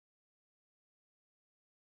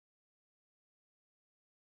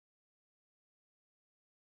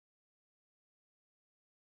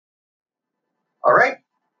All right.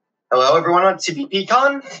 Hello, everyone on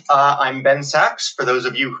CppCon. I'm Ben Sachs. For those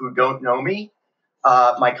of you who don't know me,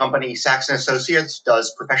 my company, Sachs & Associates,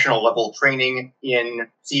 does professional level training in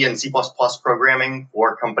C and C++ programming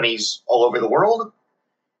for companies all over the world.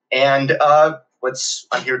 And I'm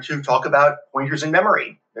here to talk about pointers in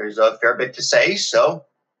memory. There's a fair bit to say, so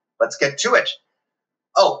let's get to it.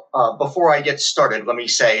 Before I get started, let me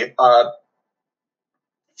say,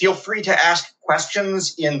 feel free to ask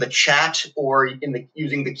questions in the chat or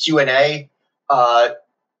using the Q&A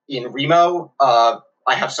in Remo. I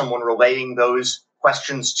have someone relaying those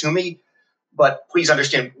questions to me, but please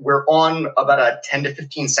understand we're on about a 10 to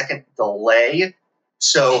 15 second delay.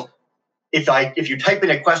 So if you type in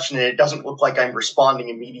a question and it doesn't look like I'm responding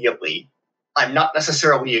immediately, I'm not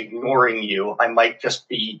necessarily ignoring you. I might just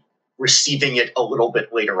be receiving it a little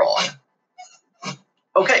bit later on.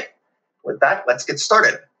 Okay, with that, let's get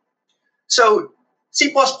started. So C++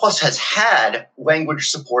 has had language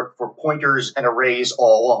support for pointers and arrays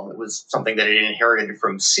all along. It was something that it inherited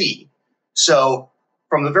from C. So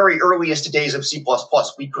from the very earliest days of C++,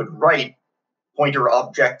 we could write pointer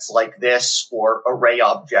objects like this or array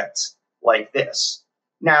objects like this.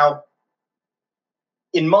 Now,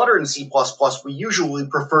 in modern C++, we usually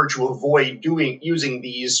prefer to avoid using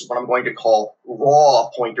these, what I'm going to call raw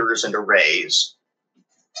pointers and arrays,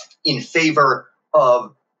 in favor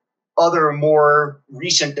of other more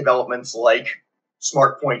recent developments like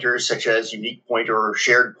smart pointers such as unique pointer or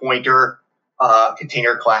shared pointer,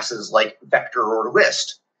 container classes like vector or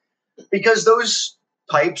list, because those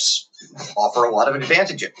types offer a lot of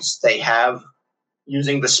advantages. They have,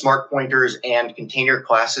 using the smart pointers and container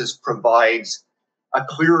classes provides a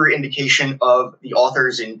clearer indication of the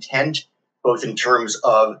author's intent, both in terms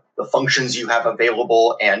of the functions you have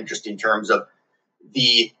available and just in terms of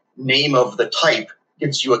the name of the type.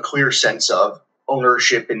 Gives you a clear sense of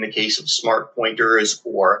ownership in the case of smart pointers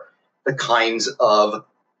or the kinds of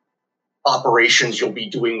operations you'll be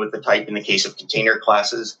doing with the type in the case of container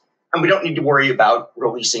classes. And we don't need to worry about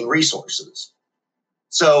releasing resources.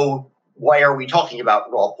 So why are we talking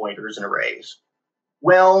about raw pointers and arrays?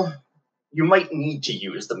 Well, you might need to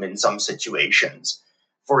use them in some situations.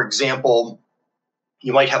 For example,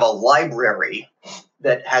 you might have a library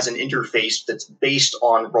that has an interface that's based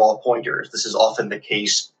on raw pointers. This is often the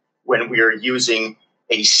case when we are using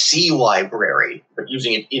a C library, but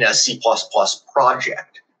using it in a C++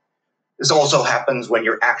 project. This also happens when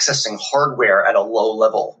you're accessing hardware at a low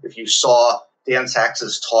level. If you saw Dan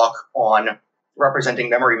Sachs's talk on representing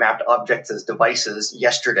memory mapped objects as devices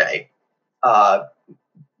yesterday,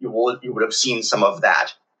 you would have seen some of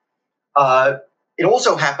that. It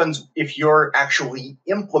also happens if you're actually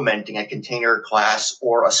implementing a container class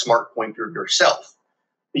or a smart pointer yourself,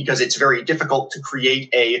 because it's very difficult to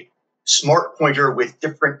create a smart pointer with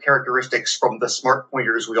different characteristics from the smart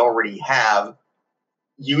pointers we already have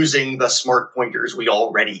using the smart pointers we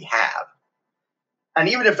already have. And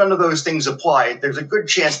even if none of those things apply, there's a good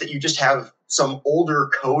chance that you just have some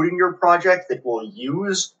older code in your project that will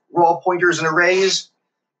use raw pointers and arrays.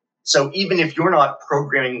 So even if you're not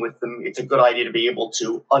programming with them, it's a good idea to be able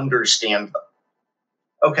to understand them.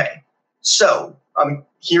 Okay, so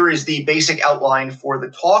here is the basic outline for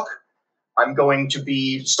the talk. I'm going to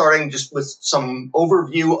be starting just with some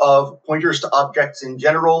overview of pointers to objects in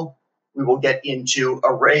general. We will get into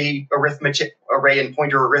array and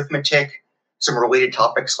pointer arithmetic, some related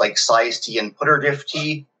topics like size t and putterdiff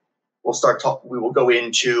t. We will go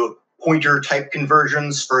into pointer type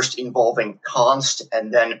conversions, first involving const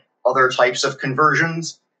and then other types of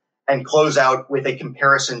conversions, and close out with a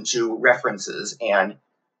comparison to references and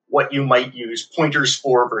what you might use pointers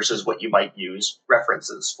for versus what you might use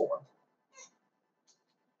references for.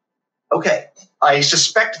 Okay, I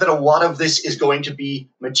suspect that a lot of this is going to be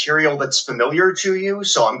material that's familiar to you,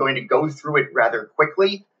 so I'm going to go through it rather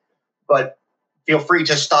quickly, but feel free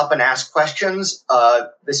to stop and ask questions.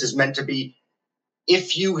 This is meant to be,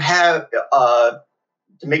 if you have,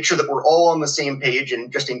 to make sure that we're all on the same page,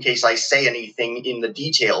 and just in case I say anything in the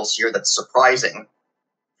details here that's surprising,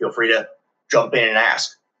 feel free to jump in and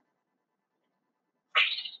ask.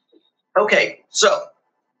 Okay, so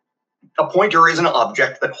a pointer is an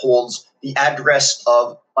object that holds the address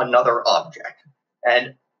of another object.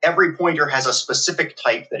 And every pointer has a specific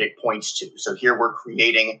type that it points to. So here we're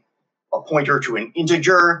creating a pointer to an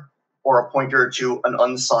integer or a pointer to an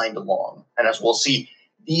unsigned long. And as we'll see,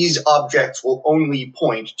 these objects will only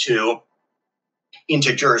point to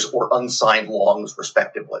integers or unsigned longs,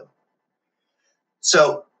 respectively.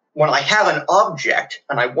 So when I have an object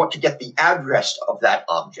and I want to get the address of that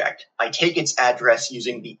object, I take its address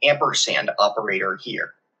using the ampersand operator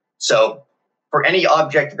here. So for any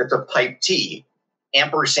object that's of type t,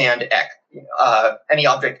 ampersand x, any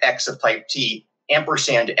object x of type t,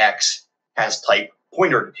 ampersand x has type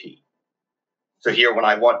pointer to t. So here, when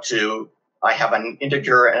I have an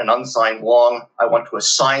integer and an unsigned long, I want to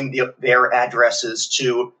assign their addresses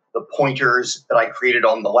to the pointers that I created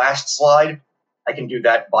on the last slide. I can do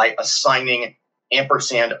that by assigning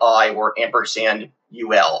ampersand I or ampersand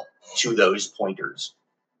ul to those pointers.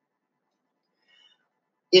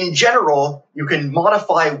 In general, you can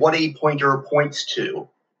modify what a pointer points to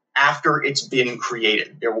after it's been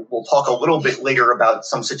created. We'll talk a little bit later about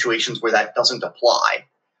some situations where that doesn't apply.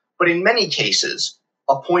 But in many cases,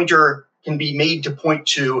 a pointer can be made to point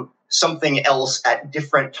to something else at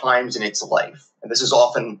different times in its life. And this is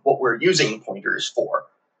often what we're using pointers for.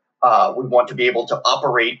 We want to be able to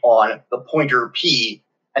operate on the pointer P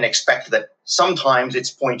and expect that sometimes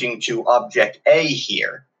it's pointing to object A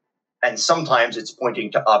here, and sometimes it's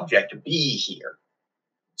pointing to object B here.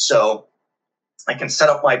 So I can set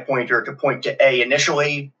up my pointer to point to A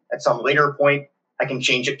initially. At some later point, I can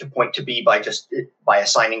change it to point to B by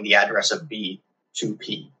assigning the address of B to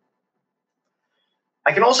P.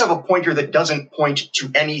 I can also have a pointer that doesn't point to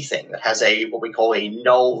anything, that has what we call a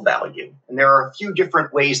null value. And there are a few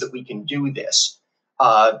different ways that we can do this.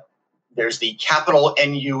 There's the capital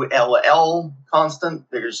NULL constant.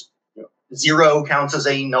 There's 0 counts as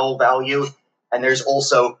a null value. And there's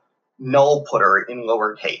also null putter in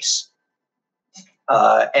lowercase.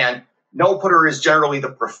 And null putter is generally the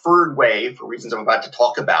preferred way for reasons I'm about to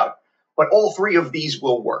talk about. But all three of these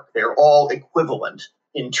will work. They're all equivalent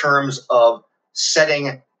in terms of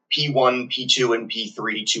setting P1, P2, and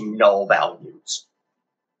P3 to null values.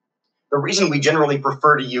 The reason we generally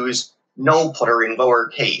prefer to use null putter in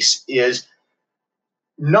lowercase is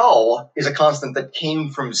null is a constant that came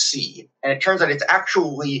from C, and it turns out it's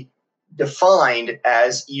actually defined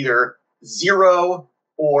as either 0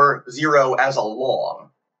 or 0 as a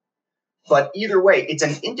long. But either way, it's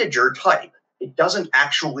an integer type. It doesn't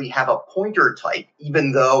actually have a pointer type,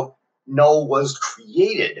 even though null was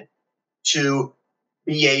created to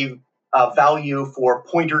be a value for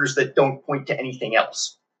pointers that don't point to anything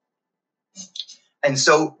else. And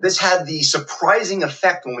so this had the surprising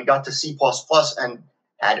effect when we got to C++ and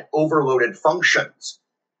had overloaded functions,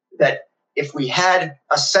 that if we had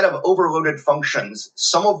a set of overloaded functions,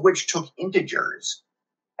 some of which took integers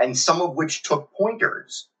and some of which took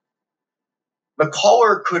pointers, the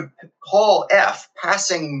caller could call f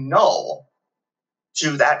passing null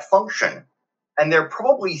to that function, and they're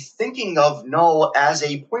probably thinking of null as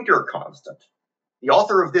a pointer constant. The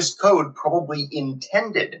author of this code probably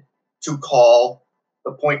intended to call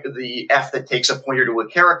the f that takes a pointer to a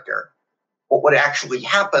character. But what actually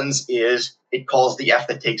happens is it calls the f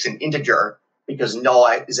that takes an integer, because null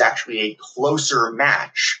is actually a closer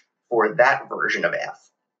match for that version of f.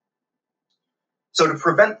 So to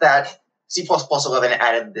prevent that, C++11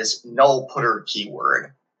 added this null putter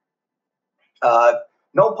keyword.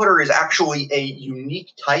 Null putter is actually a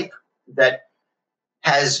unique type that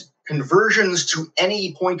has conversions to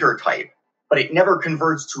any pointer type, but it never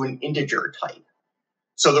converts to an integer type.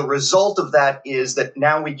 So the result of that is that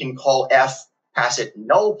now we can call f, pass it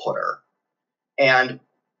null putter, and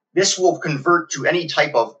this will convert to any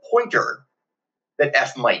type of pointer that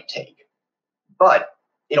f might take. But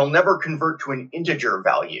it'll never convert to an integer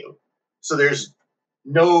value. So there's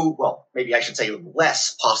maybe I should say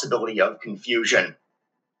less possibility of confusion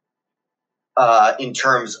in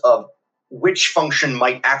terms of which function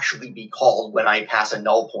might actually be called when I pass a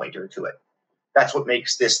null pointer to it. That's what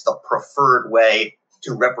makes this the preferred way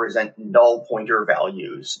to represent null pointer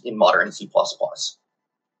values in modern C++. All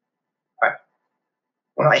right.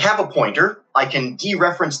 When I have a pointer, I can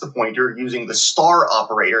dereference the pointer using the star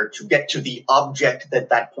operator to get to the object that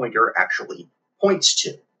that pointer actually points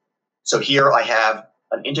to. So here I have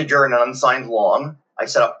an integer and an unsigned long. I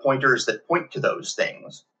set up pointers that point to those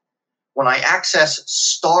things. When I access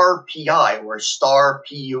star pi or star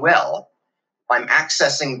pul, I'm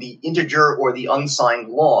accessing the integer or the unsigned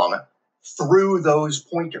long through those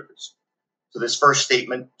pointers. So this first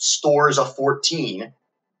statement stores a 14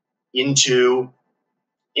 into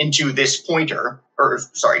this pointer,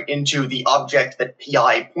 into the object that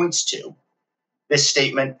pi points to. This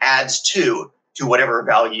statement adds 2 to whatever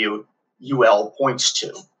value ul points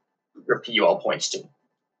to, or pul points to.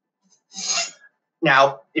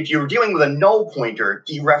 Now, if you're dealing with a null pointer,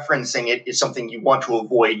 dereferencing it is something you want to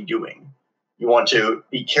avoid doing. You want to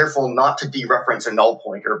be careful not to dereference a null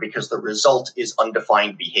pointer because the result is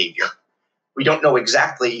undefined behavior. We don't know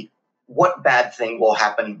exactly what bad thing will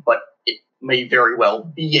happen, but it may very well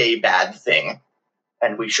be a bad thing,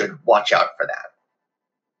 and we should watch out for that.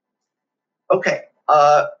 Okay,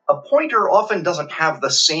 A pointer often doesn't have the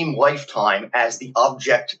same lifetime as the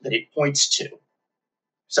object that it points to.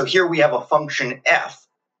 So here we have a function f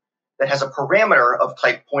that has a parameter of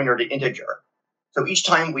type pointer to integer. So each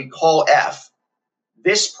time we call f,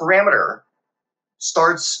 this parameter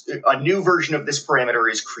starts, a new version of this parameter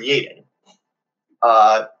is created.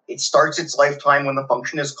 It starts its lifetime when the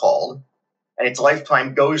function is called, and its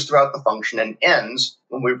lifetime goes throughout the function and ends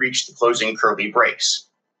when we reach the closing curly brace.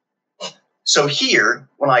 So here,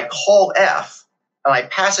 when I call f, and I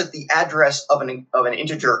pass it the address of an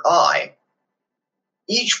integer I,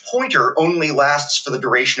 each pointer only lasts for the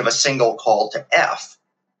duration of a single call to f.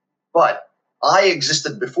 But I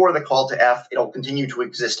existed before the call to f, it'll continue to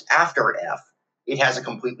exist after f. It has a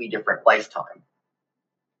completely different lifetime.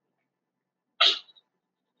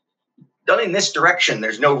 Done in this direction,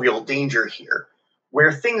 there's no real danger here.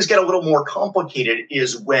 Where things get a little more complicated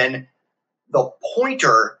is when the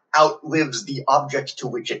pointer outlives the object to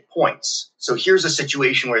which it points. So here's a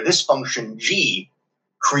situation where this function g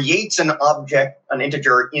creates an object, an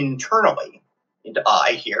integer internally into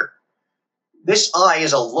I here. This I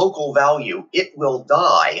is a local value. It will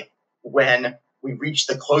die when we reach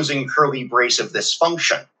the closing curly brace of this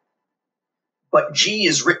function. But g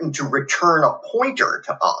is written to return a pointer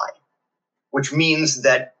to I, which means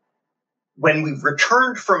that when we've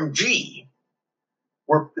returned from g,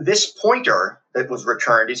 this pointer that was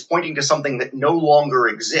returned is pointing to something that no longer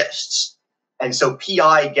exists. And so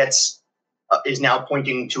pi is now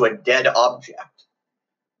pointing to a dead object.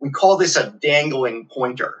 We call this a dangling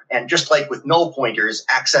pointer. And just like with null pointers,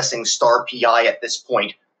 accessing star pi at this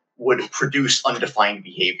point would produce undefined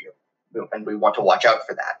behavior. And we want to watch out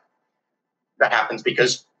for that. That happens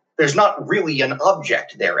because there's not really an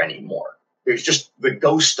object there anymore. There's just the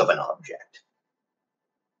ghost of an object.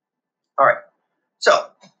 All right. So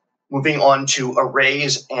moving on to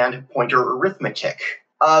arrays and pointer arithmetic.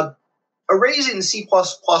 Arrays in C++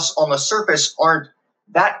 on the surface aren't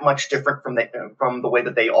that much different from the way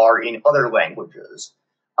that they are in other languages.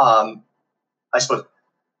 I suppose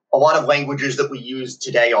a lot of languages that we use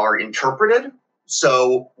today are interpreted.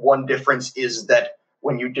 So one difference is that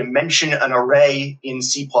when you dimension an array in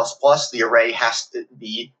C++,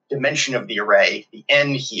 the dimension of the array, the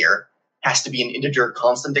n here, has to be an integer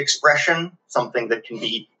constant expression, something that can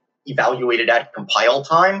be evaluated at compile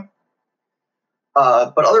time.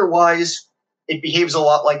 But otherwise, it behaves a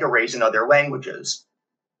lot like arrays in other languages.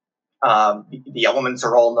 The elements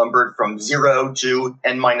are all numbered from 0 to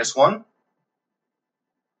n-1.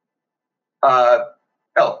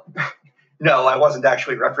 Oh, no, I wasn't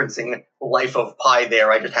actually referencing life of pi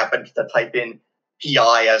there. I just happened to type in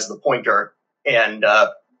pi as the pointer, and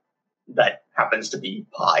that happens to be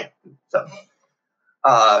pi. So,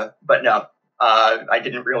 but no, I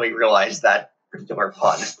didn't really realize that particular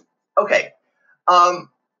pun. Okay,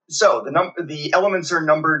 so the elements are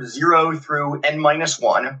numbered 0 through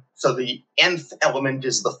n-1. So the nth element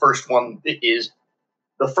is the first one. It is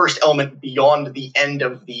the first element beyond the end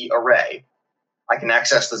of the array. I can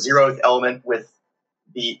access the 0th element with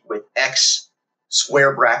x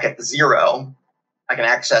square bracket 0. I can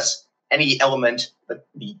access any element,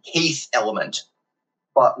 the kth element,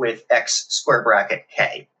 but with x square bracket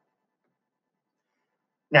k.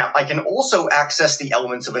 Now, I can also access the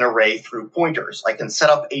elements of an array through pointers. I can set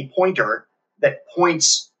up a pointer that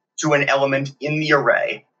points to an element in the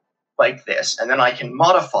array like this, and then I can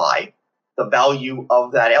modify the value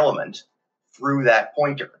of that element through that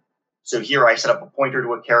pointer. So here I set up a pointer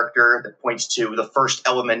to a character that points to the first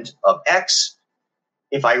element of x.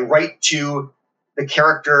 If I write to the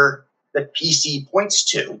character that PC points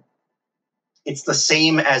to, it's the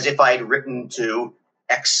same as if I'd written to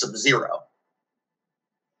x sub 0.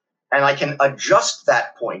 And I can adjust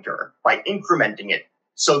that pointer by incrementing it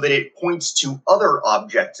so that it points to other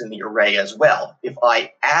objects in the array as well. If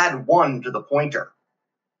I add 1 to the pointer,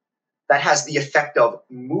 that has the effect of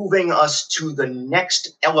moving us to the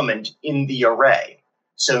next element in the array.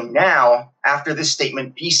 So now, after this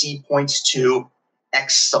statement, PC points to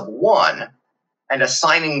x sub 1, and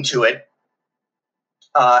assigning to it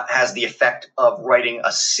has the effect of writing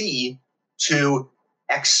a C to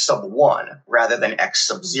x sub 1 rather than x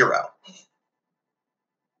sub 0.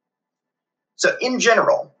 So in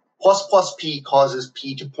general, ++p causes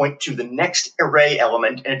p to point to the next array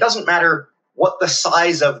element, and it doesn't matter what the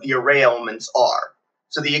size of the array elements are.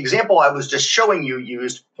 So the example I was just showing you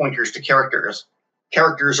used pointers to characters.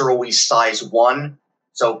 Characters are always size 1,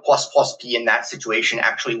 so ++p in that situation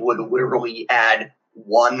actually would literally add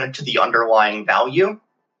 1 to the underlying value.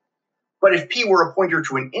 But if p were a pointer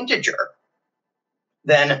to an integer,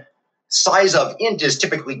 then size of int is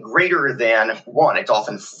typically greater than 1. It's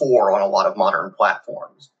often 4 on a lot of modern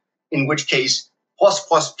platforms, in which case plus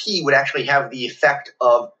plus p would actually have the effect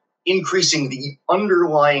of increasing the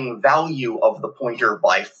underlying value of the pointer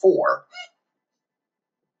by 4,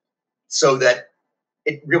 so that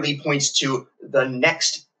it really points to the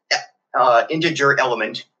next integer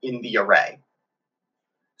element in the array.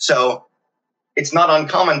 So it's not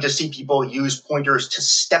uncommon to see people use pointers to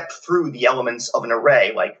step through the elements of an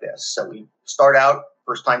array like this. So we start out,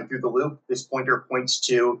 first time through the loop, this pointer points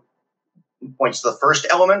to the first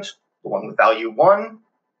element, the one with value 1.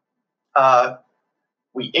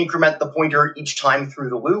 We increment the pointer each time through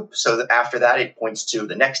the loop, so that after that it points to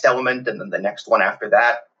the next element, and then the next one after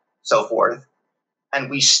that, so forth. And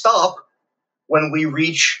we stop when we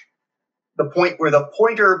reach the point where the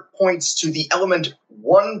pointer points to the element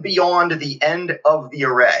 1 beyond the end of the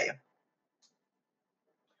array.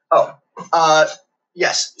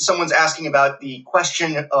 Yes, someone's asking about the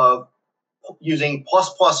question of using plus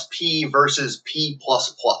plus p versus p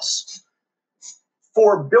plus plus.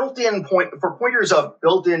 For pointers of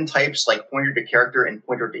built-in types like pointer to character and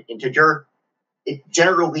pointer to integer,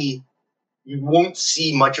 you won't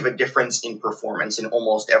see much of a difference in performance in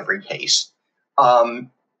almost every case.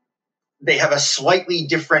 They have a slightly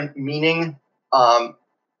different meaning.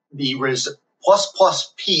 The plus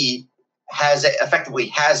plus p effectively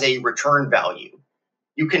has a return value.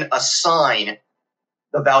 You can assign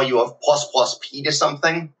the value of plus plus p to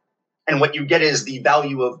something, and what you get is the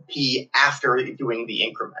value of p after doing the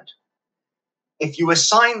increment. If you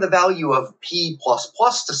assign the value of p plus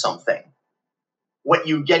plus to something, what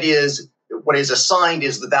is assigned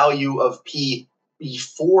is the value of p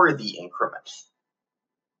before the increment.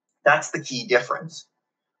 That's the key difference,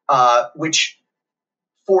 which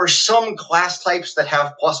for some class types that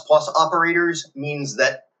have plus plus operators means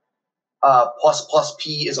that plus plus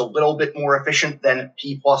p is a little bit more efficient than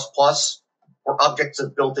p plus plus. For objects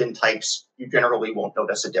of built-in types, you generally won't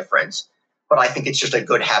notice a difference. But I think it's just a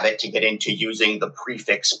good habit to get into using the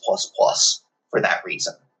prefix plus plus for that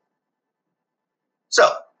reason. So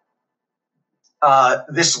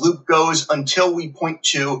this loop goes until we point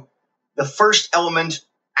to the first element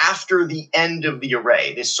after the end of the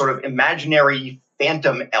array, this sort of imaginary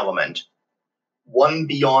phantom element, 1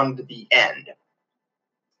 beyond the end.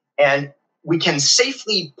 And we can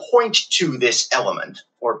safely point to this element,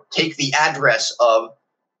 or take the address of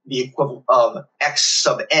the equivalent of x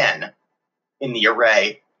sub n in the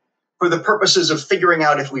array, for the purposes of figuring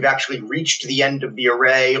out if we've actually reached the end of the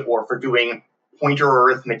array, or for doing pointer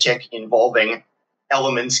arithmetic involving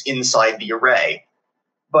elements inside the array.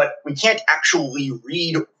 But we can't actually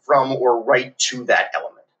read from or write to that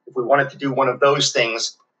element. If we wanted to do one of those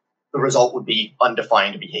things, the result would be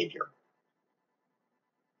undefined behavior.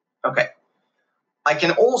 Okay. I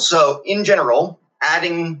can also, in general,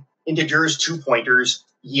 adding integers to pointers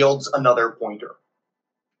yields another pointer.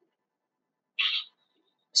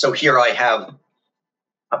 So here I have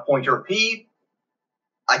a pointer p.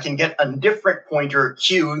 I can get a different pointer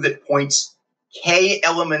q that points k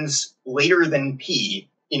elements later than p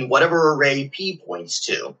in whatever array p points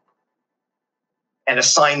to, and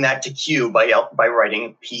assign that to q by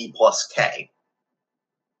writing p plus k.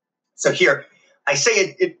 So here, I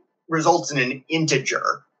say it results in an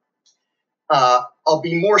integer. I'll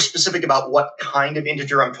be more specific about what kind of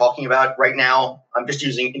integer I'm talking about. Right now, I'm just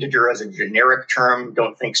using integer as a generic term.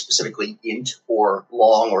 Don't think specifically int or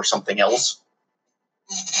long or something else.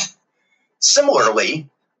 Similarly,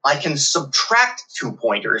 I can subtract two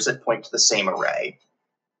pointers that point to the same array.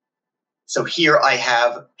 So here I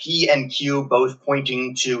have p and q both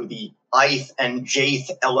pointing to the ith and jth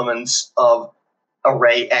elements of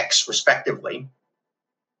array x, respectively.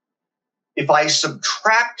 If I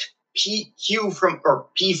subtract p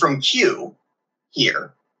from q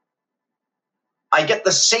here, I get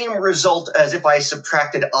the same result as if I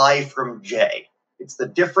subtracted I from j. It's the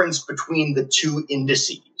difference between the two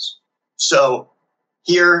indices. So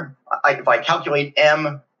here, if I calculate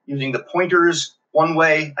m using the pointers one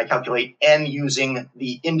way, I calculate n using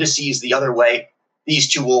the indices the other way, these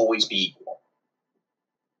two will always be equal.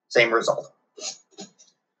 Same result.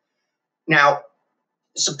 Now,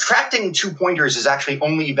 subtracting two pointers is actually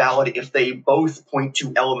only valid if they both point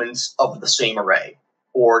to elements of the same array,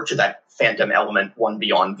 or to that phantom element one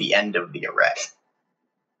beyond the end of the array.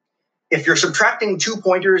 If you're subtracting two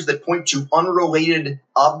pointers that point to unrelated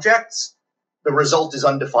objects, the result is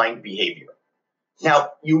undefined behavior.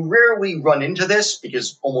 Now, you rarely run into this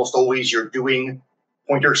because almost always you're doing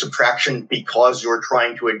pointer subtraction because you're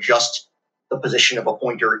trying to adjust the position of a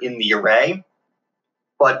pointer in the array.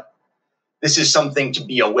 But this is something to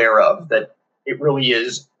be aware of, that it really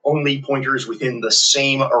is only pointers within the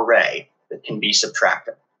same array that can be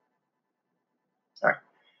subtracted. All right.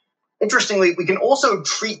 Interestingly, we can also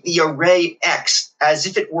treat the array X as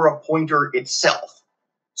if it were a pointer itself.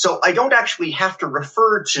 So I don't actually have to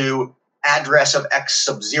refer to address of X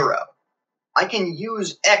sub 0. I can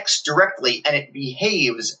use X directly, and it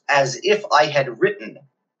behaves as if I had written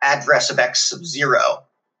address of X sub 0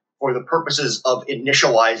 for the purposes of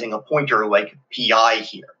initializing a pointer like PI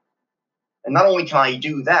here. And not only can I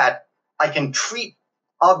do that, I can treat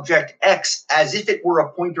object X as if it were a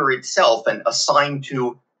pointer itself and assign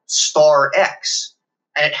to star X.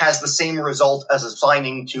 And it has the same result as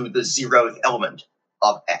assigning to the 0th element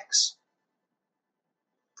of X.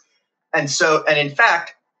 And in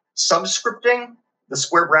fact, subscripting, the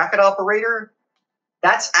square bracket operator,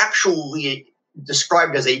 that's actually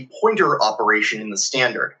described as a pointer operation in the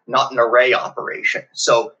standard, not an array operation.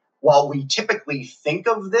 So while we typically think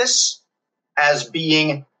of this as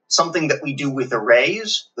being something that we do with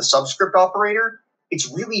arrays, the subscript operator,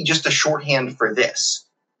 it's really just a shorthand for this.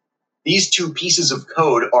 These two pieces of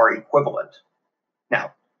code are equivalent.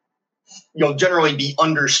 Now, you'll generally be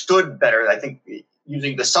understood better. I think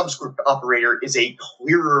using the subscript operator is a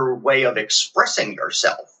clearer way of expressing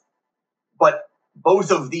yourself. But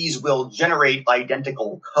both of these will generate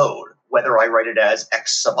identical code, whether I write it as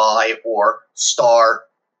X sub I or star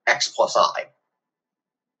X plus I.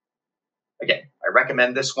 Again, I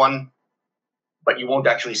recommend this one, but you won't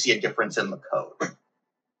actually see a difference in the code.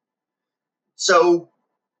 So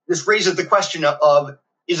this raises the question of,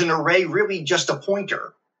 is an array really just a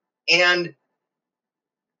pointer? And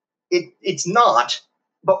it's not,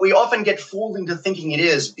 but we often get fooled into thinking it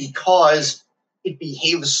is because it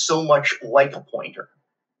behaves so much like a pointer.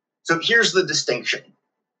 So here's the distinction.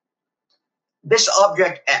 This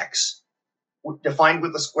object X, defined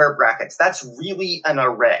with the square brackets, that's really an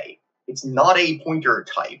array. It's not a pointer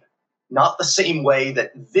type, not the same way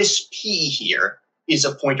that this P here is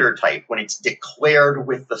a pointer type when it's declared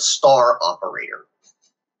with the star operator.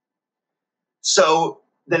 So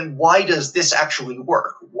then why does this actually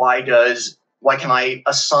work? Why can I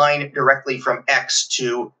assign directly from X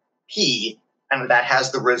to P, and that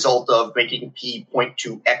has the result of making P point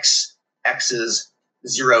to X's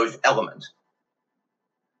 0th element?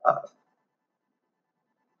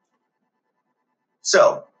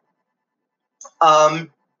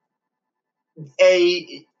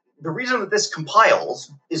 The reason that this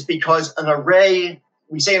compiles is because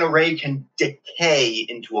we say an array can decay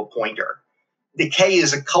into a pointer. Decay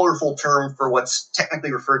is a colorful term for what's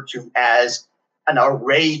technically referred to as an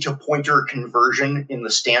array to pointer conversion in the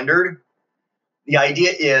standard. The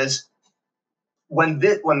idea is when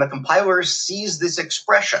the compiler sees this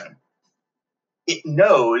expression, it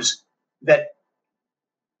knows that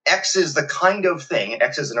X is the kind of thing,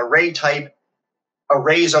 X is an array type,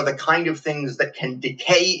 arrays are the kind of things that can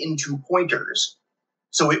decay into pointers.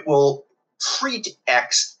 So it will treat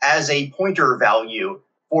X as a pointer value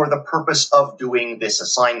for the purpose of doing this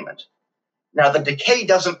assignment. Now, the decay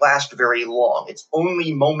doesn't last very long. It's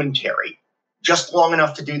only momentary, just long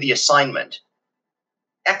enough to do the assignment.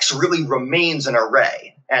 X really remains an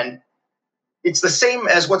array, and it's the same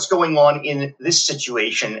as what's going on in this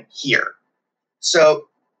situation here. So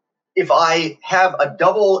if I have a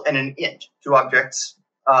double and an int, two objects,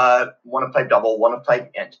 one of type double, one of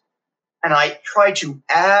type int, and I try to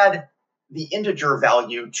add the integer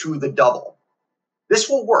value to the double, this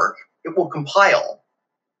will work. It will compile.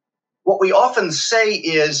 What we often say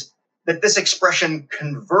is that this expression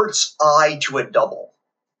converts I to a double.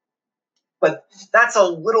 But that's a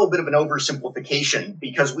little bit of an oversimplification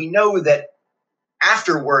because we know that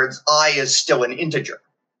afterwards I is still an integer.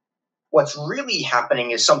 What's really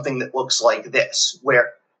happening is something that looks like this,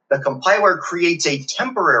 where the compiler creates a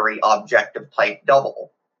temporary object of type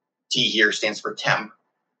double, T here stands for temp,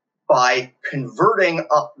 by converting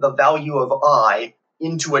the value of I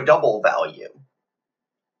into a double value.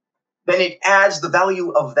 Then it adds the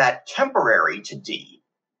value of that temporary to D,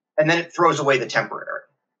 and then it throws away the temporary.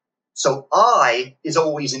 So I is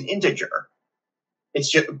always an integer.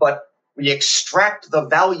 But we extract the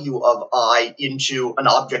value of I into an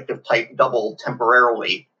object of type double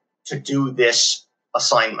temporarily to do this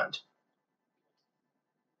assignment.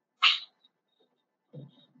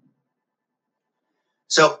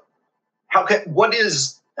 So how can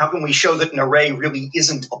we show that an array really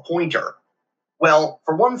isn't a pointer? Well,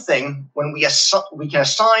 for one thing, when we can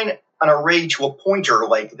assign an array to a pointer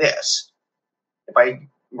like this. If I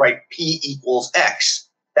write P equals X,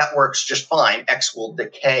 that works just fine. X will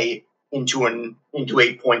decay into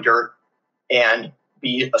a pointer and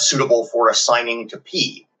be suitable for assigning to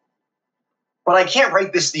P. But I can't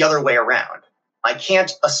write this the other way around. I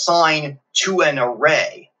can't assign to an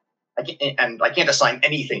array, and I can't assign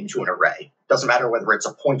anything to an array. Doesn't matter whether it's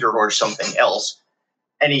a pointer or something else.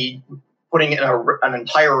 Putting an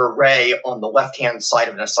entire array on the left-hand side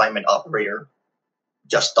of an assignment operator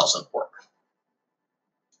just doesn't work.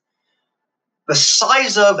 The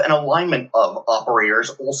size of and alignment of operators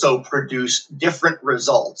also produce different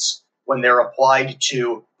results when they're applied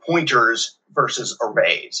to pointers versus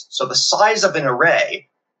arrays. So the size of an array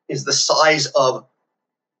is the size of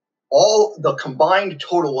all the combined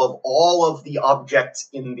total of all of the objects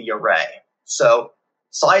in the array. So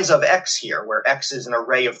size of x here, where x is an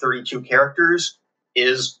array of 32 characters,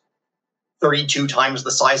 is 32 times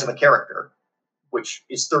the size of a character, which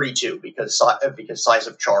is 32 because size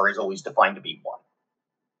of char is always defined to be 1.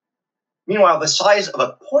 Meanwhile, the size of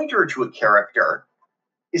a pointer to a character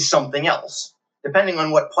is something else. Depending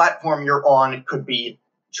on what platform you're on, it could be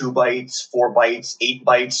 2 bytes, 4 bytes, 8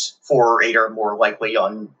 bytes. 4 or 8 are more likely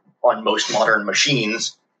on most modern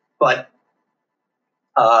machines, but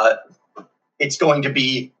it's going to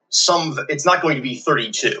be it's not going to be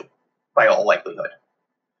 32 by all likelihood.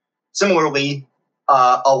 Similarly,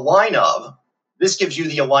 a line of, this gives you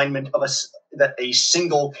the alignment of that a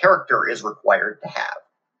single character is required to have,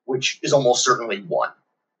 which is almost certainly 1.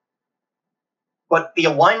 But the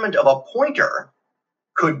alignment of a pointer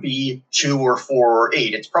could be 2 or 4 or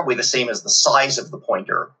 8. It's probably the same as the size of the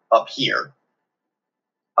pointer up here.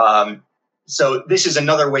 So this is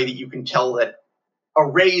another way that you can tell that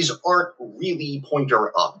arrays aren't really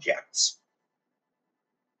pointer objects.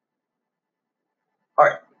 All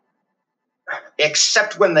right,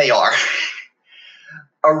 except when they are.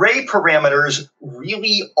 Array parameters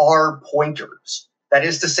really are pointers. That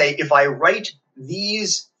is to say, if I write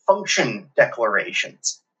these function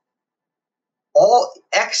declarations, all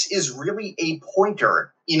x is really a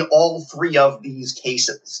pointer in all 3 of these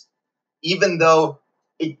cases, even though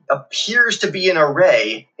it appears to be an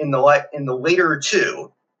array in the later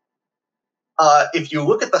 2. If you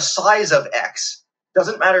look at the size of x,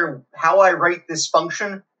 doesn't matter how I write this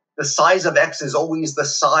function, the size of x is always the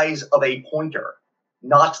size of a pointer,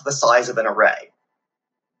 not the size of an array.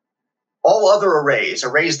 All other arrays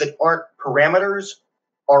that aren't parameters,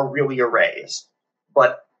 are really arrays.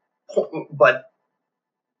 But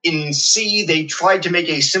in C, they tried to make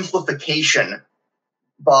a simplification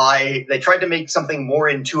they tried to make something more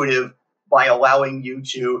intuitive by allowing you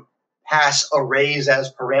to pass arrays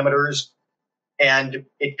as parameters, and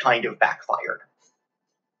it kind of backfired.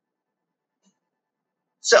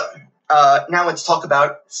 So now let's talk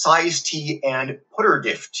about size t and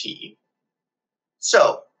putterdiff t.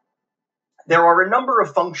 So there are a number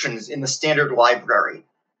of functions in the standard library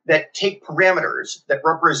that take parameters that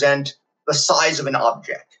represent the size of an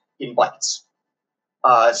object in bytes.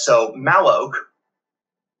 So malloc,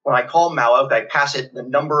 when I call malloc, I pass it the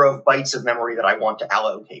number of bytes of memory that I want to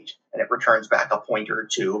allocate, and it returns back a pointer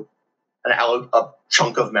to a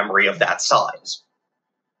chunk of memory of that size.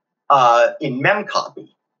 In memcopy,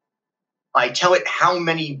 I tell it how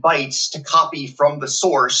many bytes to copy from the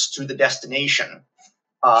source to the destination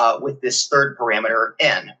with this third parameter,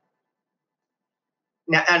 n.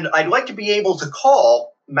 Now, and I'd like to be able to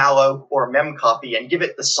call malloc or memcopy and give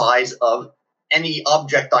it the size of any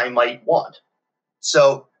object I might want.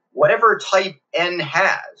 So whatever type n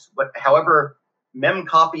has, however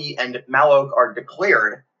memcopy and malloc are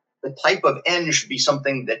declared, the type of n should be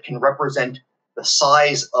something that can represent the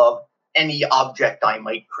size of any object I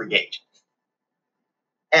might create.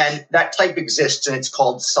 And that type exists, and it's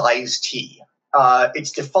called size t.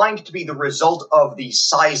 It's defined to be the result of the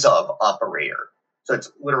size of operator. So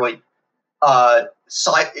it's literally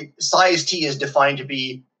size t is defined to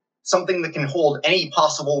be something that can hold any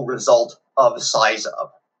possible result of size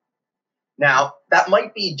of. Now, that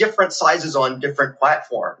might be different sizes on different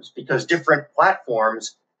platforms, because different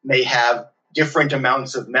platforms may have different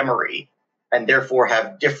amounts of memory and therefore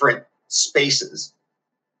have different spaces.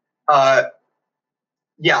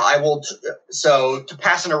 Yeah, I will. So to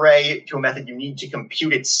pass an array to a method, you need to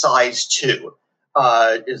compute its size too.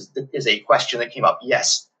 Is a question that came up.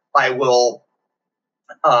 Yes, I will.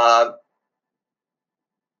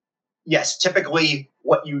 Yes, typically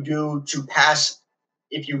what you do to pass,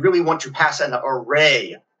 if you really want to pass an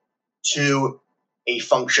array to a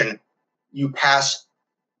function, you pass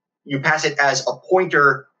it as a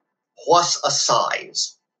pointer plus a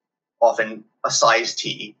size, often a size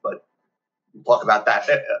t, but we'll talk about that.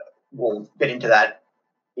 We'll get into that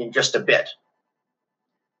in just a bit.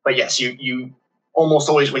 But yes, you almost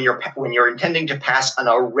always, when you're intending to pass an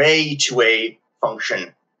array to a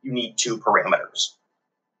function, you need 2 parameters.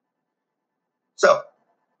 So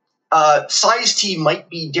Size t might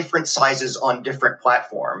be different sizes on different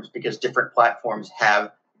platforms because different platforms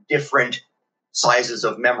have different sizes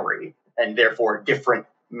of memory and therefore different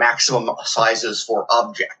maximum sizes for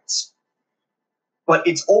objects. But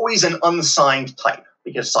it's always an unsigned type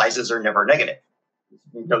because sizes are never negative.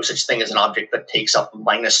 No such thing as an object that takes up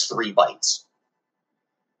 -3 bytes.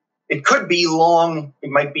 It could be long, it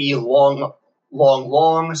might be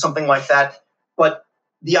long, something like that, but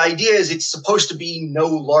the idea is it's supposed to be no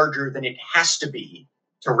larger than it has to be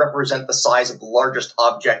to represent the size of the largest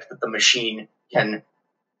object that the machine can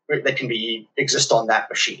exist on that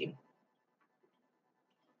machine.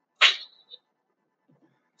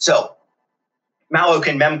 So malloc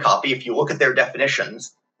and memcopy, if you look at their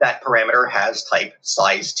definitions, that parameter has type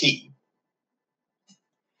size t.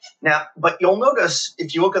 Now, but you'll notice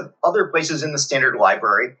if you look at other places in the standard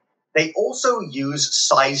library, they also use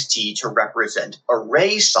size t to represent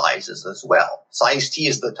array sizes as well. Size t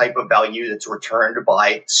is the type of value that's returned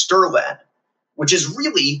by strlen, which is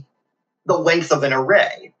really the length of an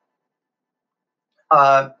array.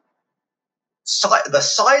 The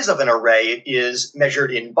size of an array is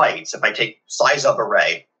measured in bytes. If I take size of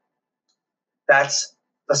array, that's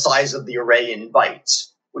the size of the array in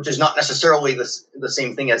bytes, which is not necessarily the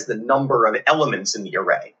same thing as the number of elements in the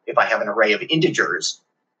array. If I have an array of integers,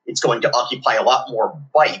 it's going to occupy a lot more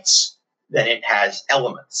bytes than it has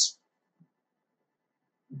elements.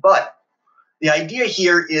 But the idea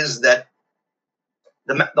here is that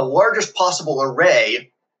the largest possible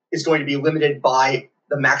array is going to be limited by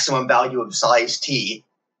the maximum value of size t.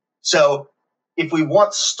 So if we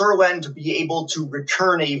want strlen to be able to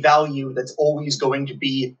return a value that's always going to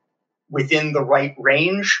be within the right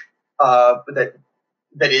range, that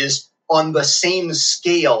is on the same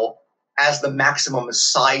scale as the maximum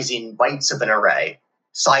size in bytes of an array,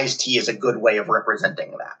 size t is a good way of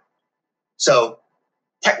representing that. So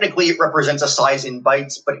technically it represents a size in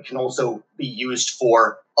bytes, but it can also be used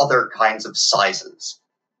for other kinds of sizes.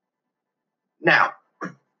 Now,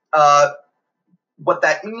 what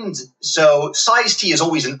that means, so size t is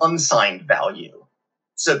always an unsigned value.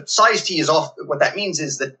 So size t is what that means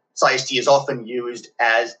is that size t is often used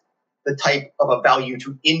as the type of a value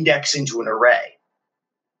to index into an array.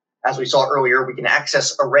 As we saw earlier, we can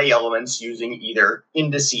access array elements using either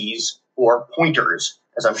indices or pointers,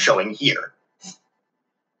 as I'm showing here.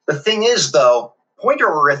 The thing is, though, pointer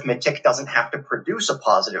arithmetic doesn't have to produce a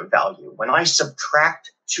positive value. When I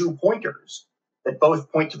subtract two pointers that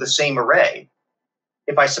both point to the same array,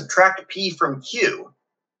 if I subtract p from q,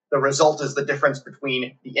 the result is the difference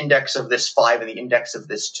between the index of this 5 and the index of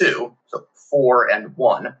this 2, so 4 and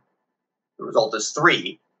 1. The result is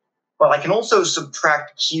 3. But I can also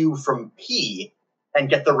subtract q from p and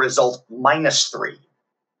get the result -3.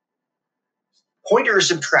 Pointer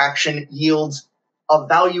subtraction yields a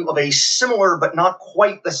value of a similar but not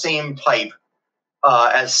quite the same type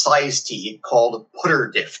as size t, called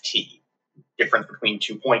putterdiff t, difference between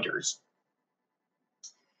two pointers.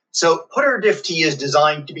 So putterdiff t is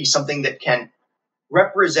designed to be something that can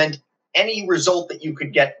represent any result that you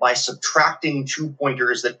could get by subtracting two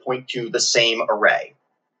pointers that point to the same array.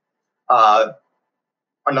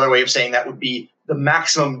 Another way of saying that would be the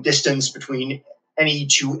maximum distance between any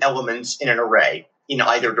two elements in an array in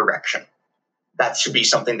either direction. That should be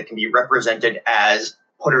something that can be represented as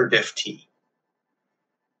putterdiff t.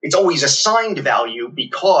 It's always a signed value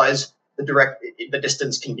because the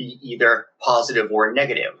distance can be either positive or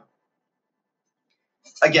negative.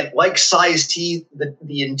 Again, like size t,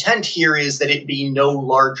 the intent here is that it be no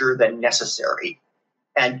larger than necessary.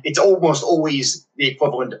 And it's almost always the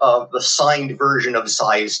equivalent of the signed version of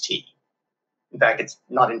size t. In fact, it's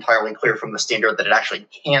not entirely clear from the standard that it actually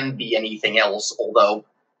can be anything else, although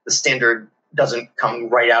the standard doesn't come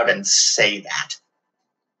right out and say that.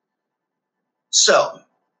 So,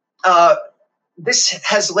 this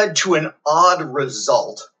has led to an odd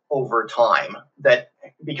result over time, that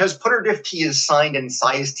because putterdiff t is signed and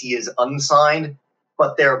size t is unsigned,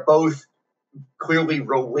 but they're both clearly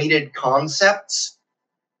related concepts,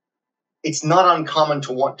 it's not uncommon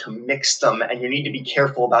to want to mix them, and you need to be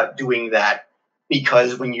careful about doing that,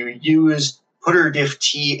 because when you use putterdiff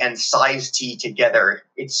t and size t together,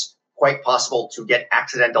 it's quite possible to get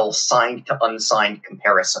accidental signed to unsigned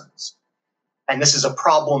comparisons. And this is a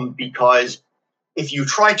problem because if you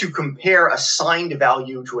try to compare a signed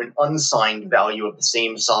value to an unsigned value of the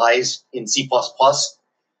same size in C++,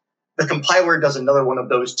 the compiler does another one of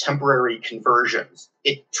those temporary conversions.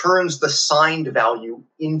 It turns the signed value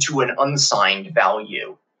into an unsigned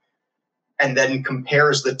value and then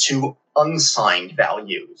compares the two unsigned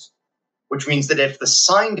values, which means that if the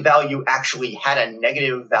signed value actually had a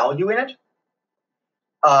negative value in it,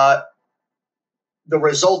 the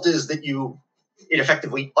result is that it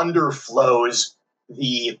effectively underflows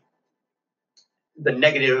the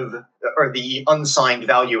negative or the unsigned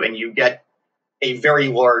value, and you get a very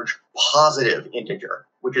large positive integer,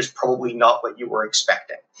 which is probably not what you were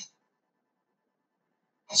expecting.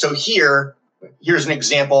 So here's an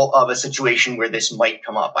example of a situation where this might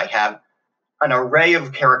come up. I have an array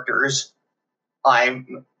of characters.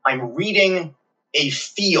 I'm reading a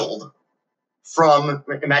field from,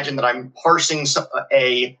 imagine that I'm parsing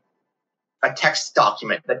a text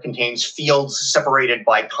document that contains fields separated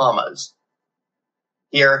by commas.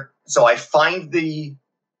 Here, so I find the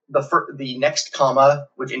next comma,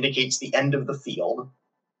 which indicates the end of the field.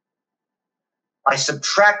 I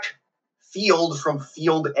subtract field from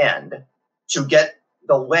field end to get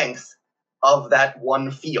the length of that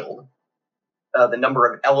one field, the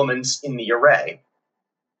number of elements in the array.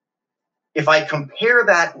 If I compare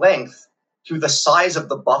that length to the size of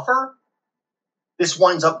the buffer, this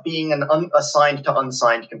winds up being an assigned to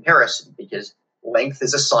unsigned comparison, because length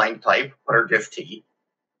is a signed type, putter diff t.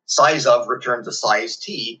 Size of returns a size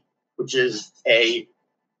t, which is an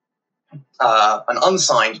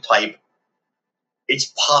unsigned type.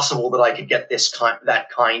 It's possible that I could get that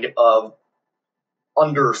kind of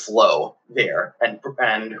underflow there and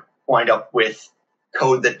wind up with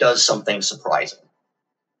code that does something surprising.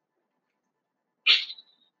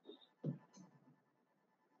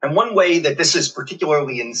 And one way that this is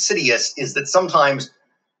particularly insidious is that sometimes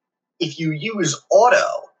if you use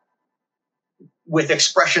auto with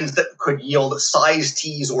expressions that could yield size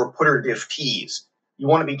t's or putter diff t's, you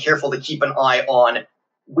want to be careful to keep an eye on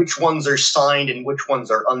which ones are signed and which ones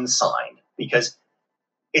are unsigned, because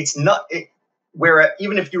it's not where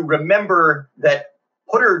even if you remember that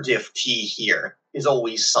putter diff t here is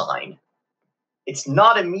always signed, it's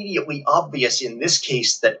not immediately obvious in this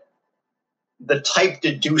case that the type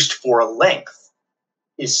deduced for length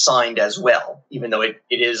is signed as well, even though it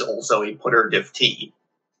is also a putter diff t.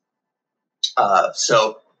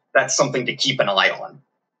 So that's something to keep an eye on.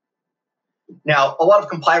 Now, a lot of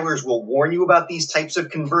compilers will warn you about these types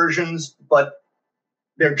of conversions, but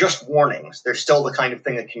they're just warnings. They're still the kind of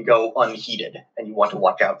thing that can go unheeded, and you want to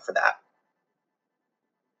watch out for that.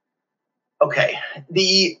 Okay,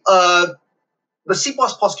 the C++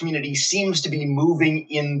 community seems to be moving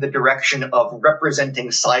in the direction of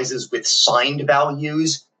representing sizes with signed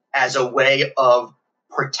values as a way of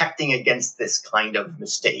protecting against this kind of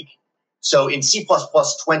mistake. So in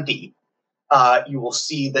C++20, you will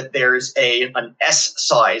see that there's an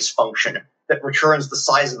size function that returns the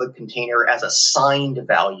size of the container as a signed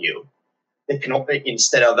value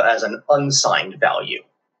instead of as an unsigned value.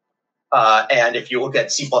 And if you look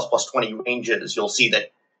at C++20 ranges, you'll see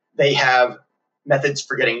that they have methods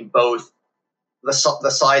for getting both the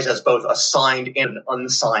size as both a signed and an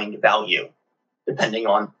unsigned value, depending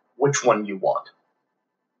on which one you want.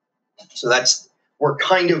 So we're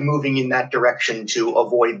kind of moving in that direction to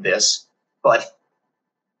avoid this, but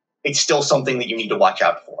it's still something that you need to watch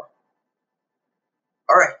out for.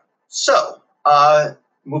 All right, so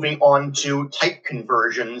moving on to type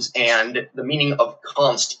conversions and the meaning of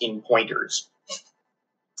const in pointers.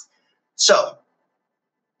 So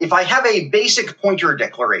if I have a basic pointer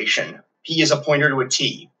declaration, p is a pointer to a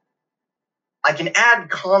t, I can add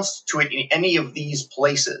const to it in any of these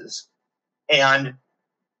places, and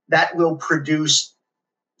that will produce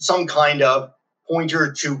some kind of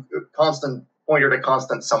pointer to constant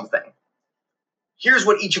something. Here's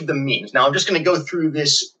what each of them means. Now I'm just going to go through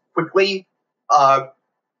this quickly.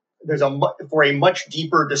 For a much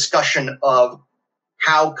deeper discussion of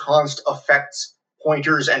how const affects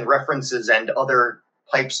pointers and references and other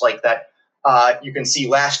types like that, you can see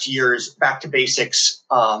last year's Back to Basics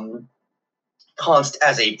const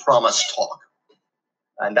as a promise talk,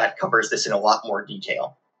 and that covers this in a lot more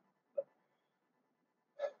detail.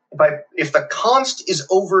 If the const is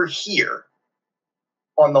over here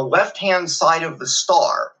on the left-hand side of the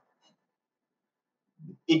star,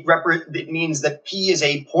 it means that p is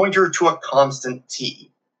a pointer to a constant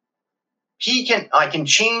t. I can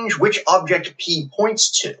change which object p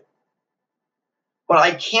points to, but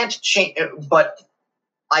I can't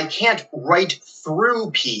write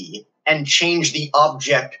through p and change the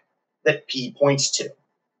object that p points to.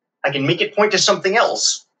 I can make it point to something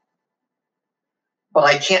else, but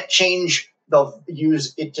I can't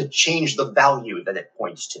use it to change the value that it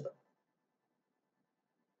points to.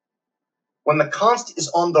 When the const is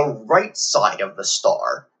on the right side of the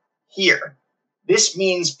star, here, this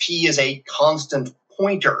means p is a constant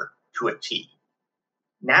pointer to a t.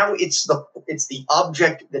 Now it's the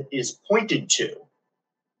object that is pointed to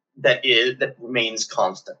that remains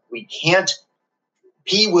constant. We can't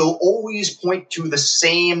P will always point to the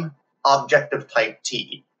same object of type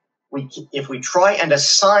T. If we try and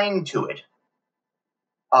assign to it,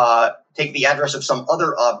 take the address of some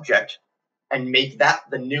other object and make that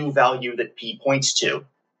the new value that P points to,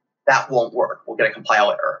 that won't work. We'll get a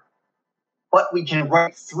compile error. But we can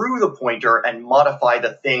write through the pointer and modify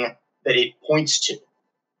the thing that it points to.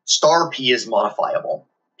 Star P is modifiable.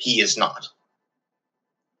 P is not.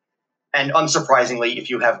 And unsurprisingly, if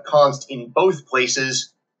you have const in both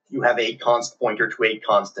places, you have a const pointer to a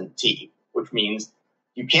constant T, which means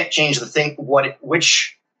you can't change the thing,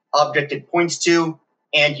 which object it points to,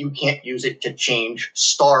 and you can't use it to change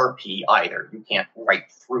star P either. You can't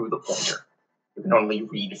write through the pointer. You can only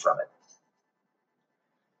read from it.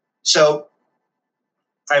 So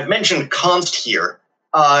I've mentioned const here.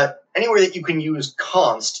 Anywhere that you can use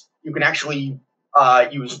const, you can actually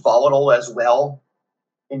use volatile as well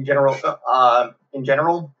in general.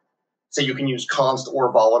 So you can use const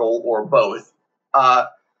or volatile or both.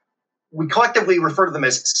 We collectively refer to them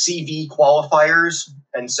as CV qualifiers,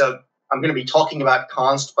 and so I'm going to be talking about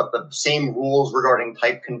const, but the same rules regarding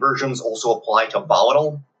type conversions also apply to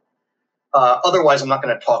volatile. Otherwise, I'm not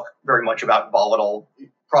going to talk very much about volatile.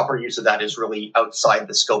 Proper use of that is really outside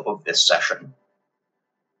the scope of this session.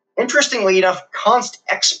 Interestingly enough, const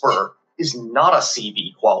expr is not a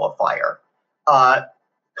CV qualifier.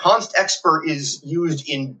 Const expr is used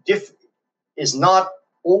in is not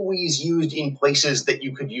always used in places that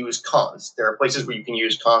you could use const. There are places where you can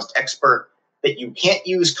use const expr that you can't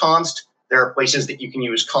use const. There are places that you can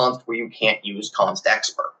use const where you can't use const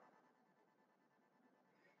expr.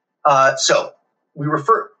 So we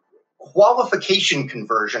qualification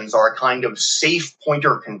conversions are a kind of safe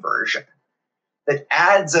pointer conversion that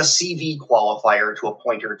adds a CV qualifier to a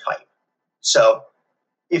pointer type. So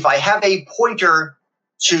if I have a pointer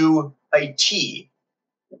to a T,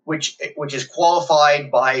 which is qualified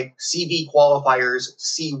by CV qualifiers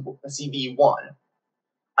CV1,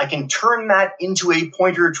 I can turn that into a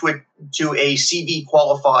pointer to a CV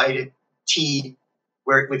qualified T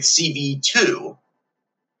with CV2,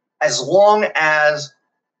 as long as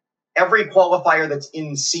every qualifier that's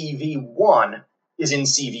in CV1 is in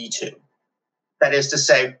CV2. That is to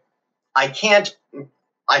say, I can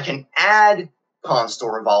add const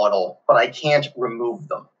or volatile, but I can't remove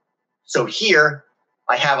them. So here,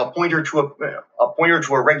 I have a pointer to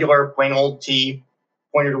a regular plain old T,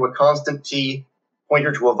 pointer to a constant T,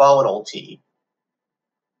 pointer to a volatile T.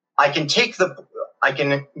 I can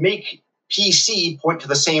make PC point to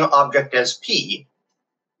the same object as P,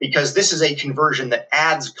 because this is a conversion that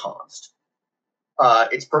adds const.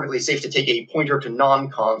 It's perfectly safe to take a pointer to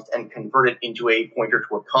non-const and convert it into a pointer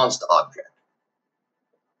to a const object.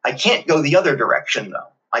 I can't go the other direction,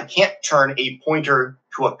 though. I can't turn a pointer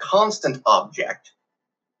to a constant object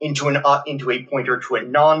into a pointer to a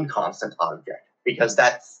non-constant object, because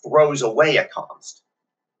that throws away a const.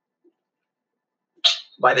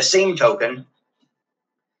 By the same token,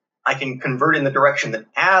 I can convert in the direction that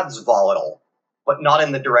adds volatile, but not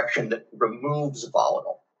in the direction that removes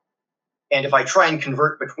volatile. And if I try and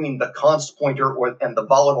convert between the const pointer and the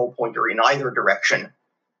volatile pointer in either direction,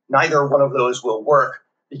 neither one of those will work,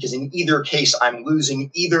 because in either case, I'm losing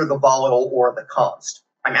either the volatile or the const.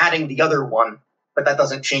 I'm adding the other one, but that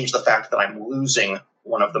doesn't change the fact that I'm losing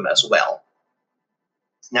one of them as well.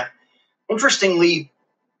 Now, interestingly,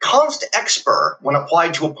 const expr, when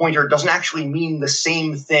applied to a pointer, doesn't actually mean the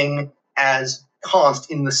same thing as const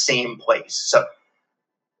in the same place. So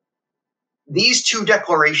these two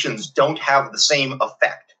declarations don't have the same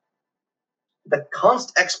effect. The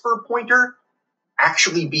const expr pointer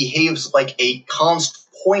actually behaves like a const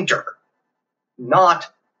pointer,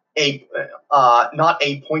 not a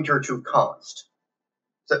pointer to const.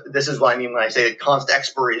 So this is what I mean when I say that const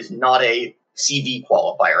expr is not a CV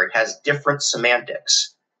qualifier. It has different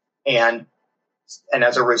semantics, and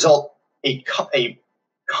as a result, a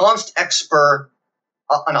const expr,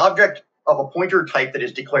 an object of a pointer type that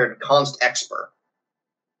is declared const expr,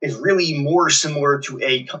 is really more similar to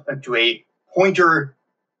a pointer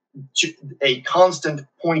to a constant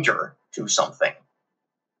pointer to something,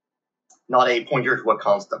 not a pointer to a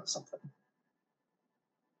constant something.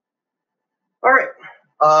 All right,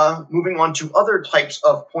 moving on to other types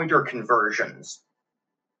of pointer conversions.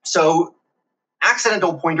 So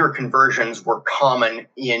accidental pointer conversions were common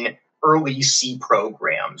in early C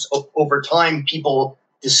programs. Over time,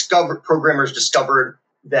 programmers discovered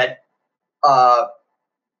that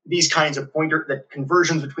these kinds of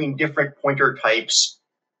conversions between different pointer types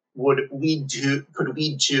could lead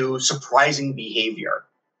to surprising behavior.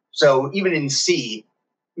 So even in C,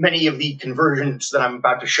 many of the conversions that I'm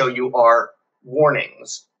about to show you are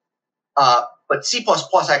warnings. But But C++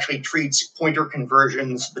 actually treats pointer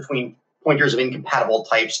conversions between pointers of incompatible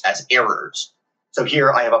types as errors. So here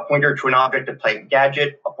I have a pointer to an object of type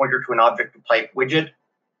gadget, a pointer to an object of type widget.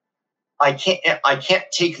 I can't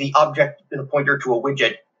take the object, the pointer to a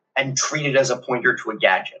widget, and treat it as a pointer to a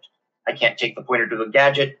gadget. I can't take the pointer to a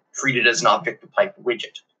gadget, treat it as an object of type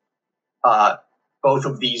widget. Both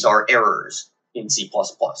of these are errors in C++.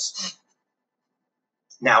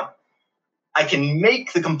 Now, I can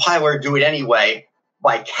make the compiler do it anyway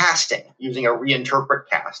by casting, using a reinterpret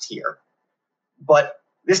cast here. But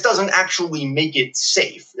this doesn't actually make it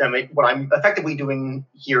safe. I mean, what I'm effectively doing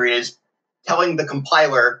here is telling the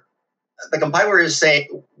compiler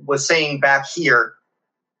was saying back here,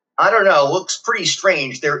 I don't know, looks pretty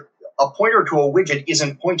strange. A pointer to a widget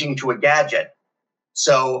isn't pointing to a gadget.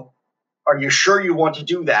 So are you sure you want to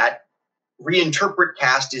do that? Reinterpret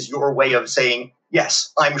cast is your way of saying,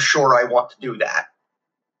 yes, I'm sure I want to do that.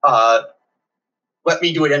 Let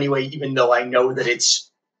me do it anyway, even though I know that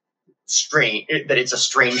it's strange, that it's a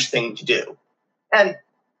strange thing to do. And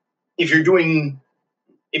if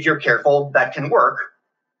you're careful, that can work.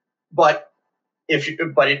 But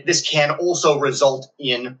this can also result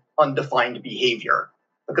in undefined behavior.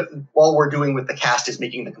 Because all we're doing with the cast is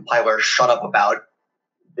making the compiler shut up about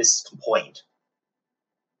this complaint.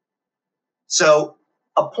 So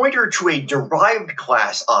a pointer to a derived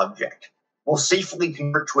class object will safely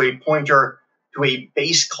convert to a pointer to a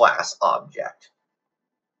base class object.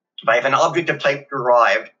 If I have an object of type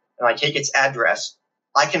derived and I take its address,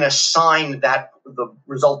 I can assign the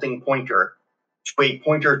resulting pointer to a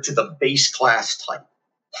pointer to the base class type.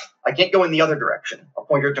 I can't go in the other direction. A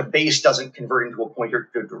pointer to base doesn't convert into a pointer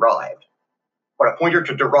to derived, but a pointer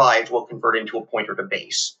to derived will convert into a pointer to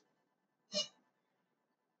base.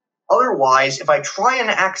 Otherwise, if I try and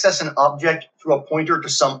access an object through a pointer to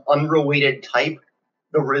some unrelated type,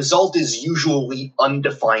 the result is usually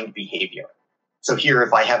undefined behavior. So here,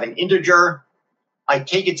 if I have an integer, I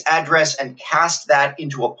take its address and cast that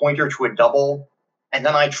into a pointer to a double, and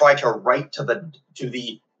then I try to write to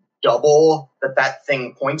the double that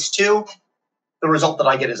thing points to. The result that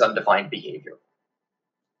I get is undefined behavior,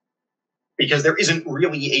 because there isn't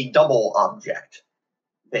really a double object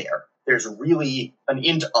there. There's really an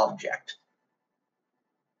int object.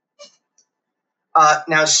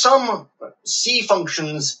 Now, some C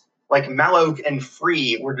functions like malloc and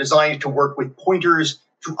free were designed to work with pointers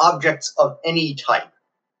to objects of any type.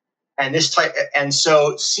 And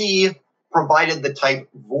so C provided the type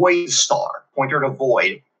void star, pointer to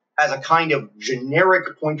void, as a kind of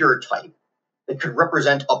generic pointer type that could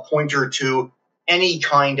represent a pointer to any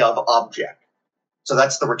kind of object. So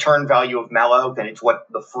that's the return value of malloc, and it's what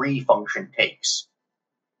the free function takes.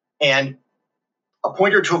 And a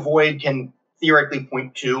pointer to a void can theoretically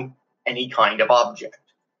point to any kind of object.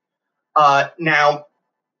 Now,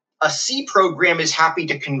 a C program is happy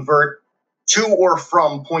to convert to or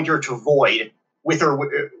from pointer to void with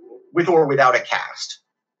or without a cast.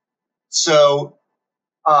 So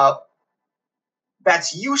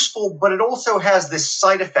that's useful, but it also has this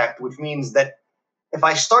side effect, which means that if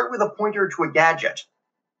I start with a pointer to a gadget,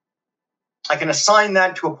 I can assign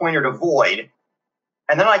that to a pointer to void,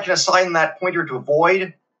 and then I can assign that pointer to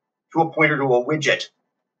void to a pointer to a widget.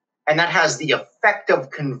 And that has the effect of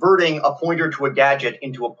converting a pointer to a gadget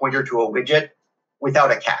into a pointer to a widget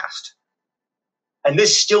without a cast. And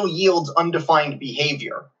this still yields undefined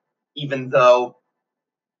behavior, even though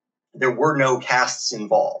there were no casts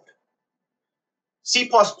involved. C++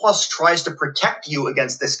 tries to protect you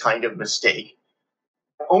against this kind of mistake,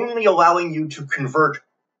 only allowing you to convert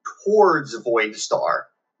towards void star,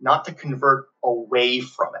 not to convert away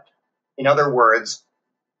from it. In other words,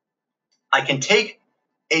 I can take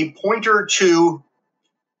a pointer to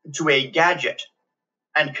a gadget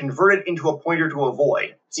and convert it into a pointer to a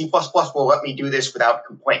void. C++ will let me do this without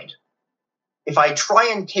complaint. If I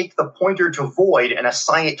try and take the pointer to void and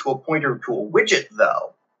assign it to a pointer to a widget,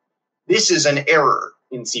 though, this is an error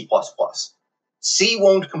in C++. C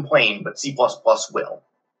won't complain, but C++ will.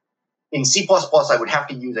 In C++, I would have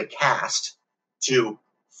to use a cast to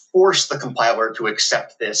force the compiler to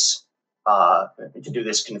accept this, to do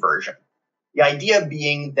this conversion. The idea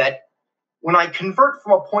being that when I convert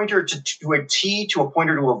from a pointer to a T to a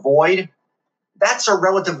pointer to a void, that's a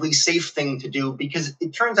relatively safe thing to do because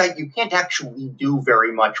it turns out you can't actually do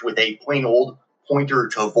very much with a plain old pointer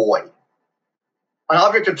to void. An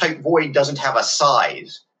object of type void doesn't have a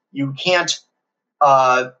size. You can't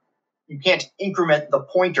increment the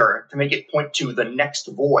pointer to make it point to the next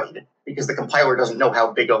void because the compiler doesn't know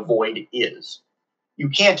how big a void is. You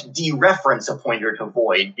can't dereference a pointer to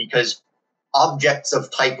void because objects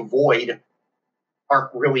of type void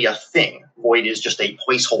aren't really a thing. Void is just a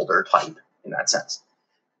placeholder type in that sense.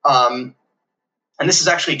 And this is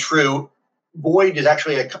actually true. Void is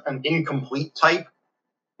actually an incomplete type.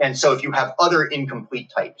 And so if you have other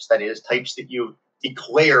incomplete types, that is, types that you've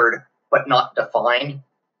declared but not defined,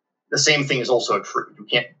 the same thing is also true. You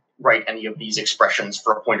can't write any of these expressions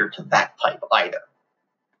for a pointer to that type either.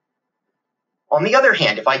 On the other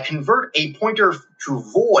hand, if I convert a pointer to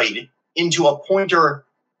void into a pointer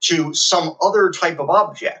to some other type of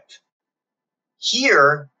object,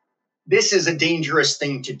 here, this is a dangerous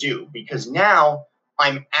thing to do because now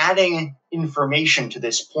I'm adding information to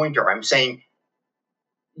this pointer. I'm saying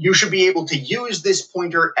you should be able to use this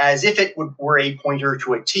pointer as if it were a pointer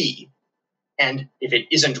to a t. And if it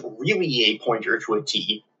isn't really a pointer to a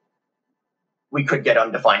t, we could get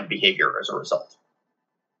undefined behavior as a result.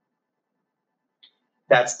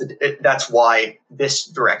 That's why this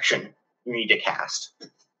direction you need to cast.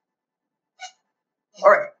 All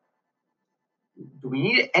right. Do we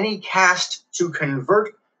need any cast to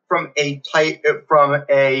convert from a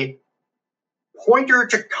pointer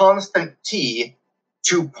to constant t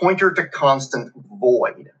to pointer to constant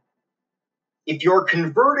void? If you're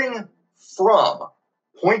converting from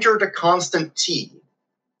pointer to constant t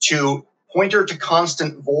to pointer to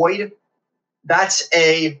constant void, that's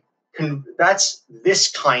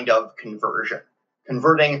this kind of conversion,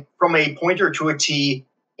 converting from a pointer to a t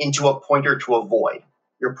into a pointer to a void.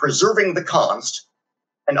 You're preserving the const,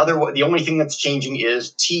 and the only thing that's changing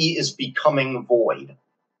is t is becoming void.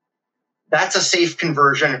 That's a safe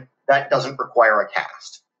conversion. That doesn't require a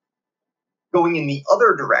cast. Going in the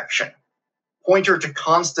other direction, pointer to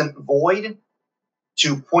constant void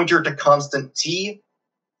to pointer to constant t,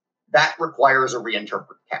 that requires a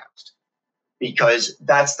reinterpret cast. Because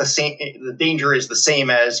that's the same. The danger is the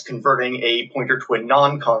same as converting a pointer to a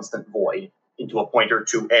non-constant void into a pointer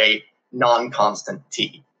to a non-constant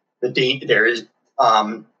t. There is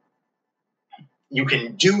you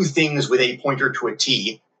can do things with a pointer to a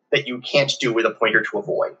t that you can't do with a pointer to a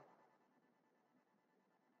void.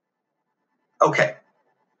 Okay,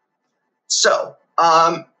 so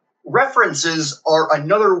references are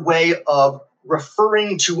another way of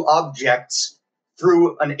referring to objects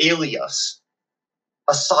through an alias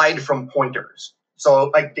aside from pointers.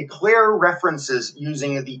 So I declare references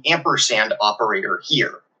using the ampersand operator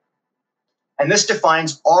here. And this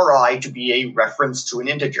defines Ri to be a reference to an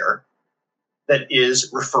integer that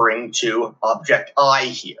is referring to object I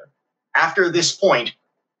here. After this point,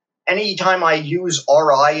 anytime I use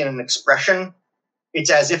Ri in an expression,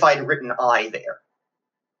 it's as if I'd written I there.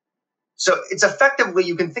 So it's effectively,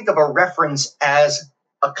 you can think of a reference as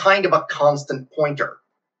a kind of a constant pointer.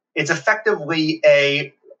 It's effectively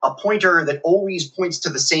a pointer that always points to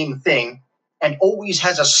the same thing and always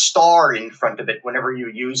has a star in front of it whenever you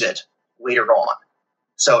use it later on.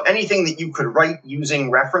 So anything that you could write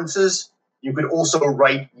using references, you could also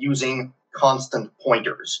write using constant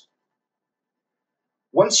pointers.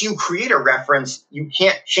 Once you create a reference, you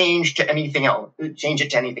can't change it to anything else.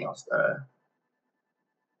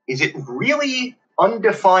 Is it really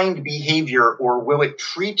undefined behavior, or will it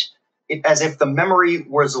treat it as if the memory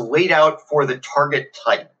was laid out for the target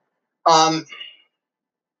type?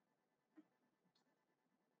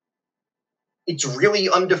 It's really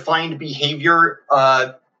undefined behavior.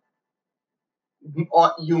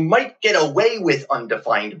 You might get away with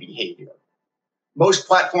undefined behavior. Most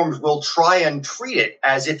platforms will try and treat it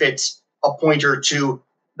as if it's a pointer to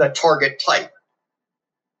the target type.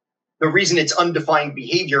 The reason it's undefined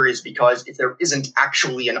behavior is because if there isn't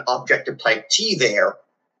actually an object of type t there,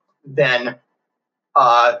 then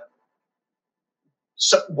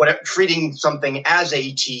treating something as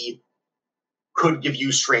a t could give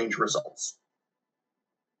you strange results.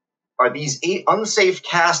 Are these unsafe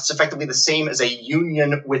casts effectively the same as a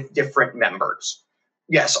union with different members?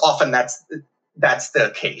 Yes, often that's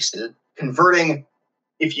the case. Converting,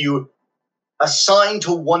 if you assign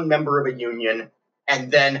to one member of a union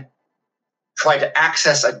and then try to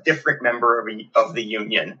access a different member of the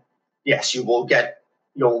union, yes, you'll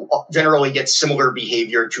generally get similar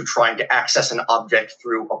behavior to trying to access an object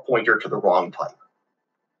through a pointer to the wrong type.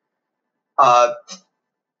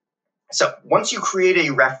 So once you create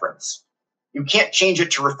a reference, you can't change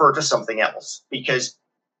it to refer to something else, because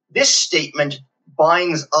this statement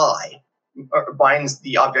binds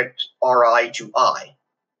the object Ri to I.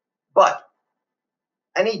 But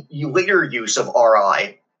any later use of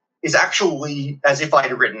Ri is actually as if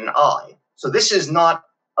I'd written I. So this is not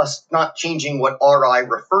changing what Ri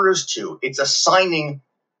refers to. It's assigning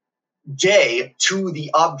J to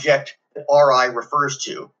the object that Ri refers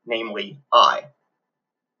to, namely I.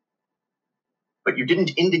 But you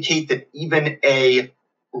didn't indicate that even a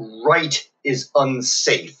write is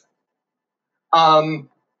unsafe,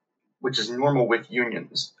 which is normal with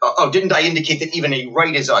unions. Didn't I indicate that even a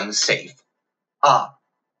right is unsafe?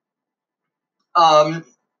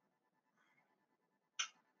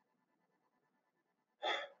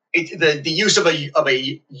 The use of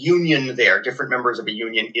a union there, different members of a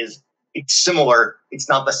union, it's similar. It's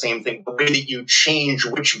not the same thing. The way that you change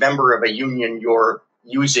which member of a union you're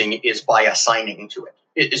using is by assigning to it.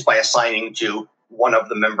 It is by assigning to one of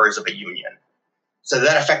the members of a union. So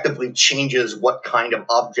that effectively changes what kind of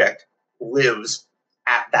object lives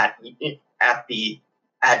at the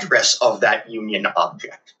address of that union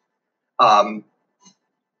object.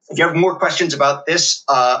 If you have more questions about this,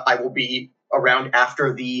 I will be around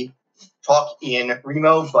after the talk in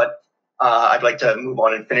Remo, but I'd like to move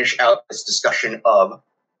on and finish out this discussion of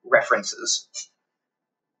references.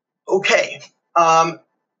 Okay,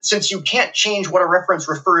 since you can't change what a reference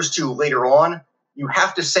refers to later on, you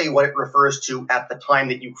have to say what it refers to at the time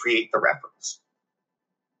that you create the reference.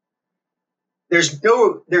 There's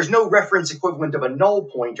no reference equivalent of a null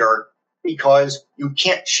pointer because you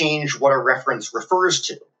can't change what a reference refers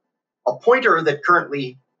to. A pointer that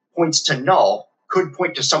currently points to null could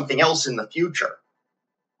point to something else in the future,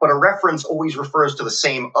 but a reference always refers to the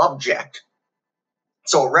same object.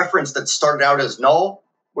 So a reference that started out as null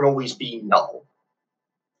would always be null.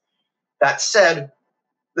 That said,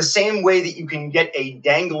 the same way that you can get a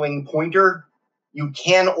dangling pointer, you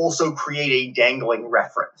can also create a dangling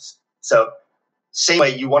reference. So same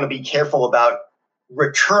way, you want to be careful about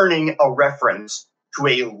returning a reference to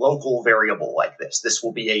a local variable like this. This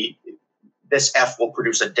f will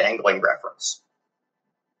produce a dangling reference.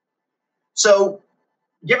 So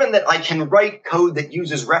given that I can write code that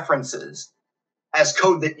uses references as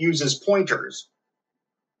code that uses pointers,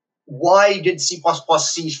 why did C++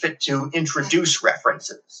 see fit to introduce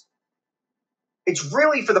references? It's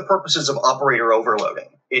really for the purposes of operator overloading.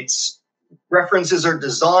 References are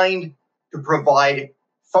designed to provide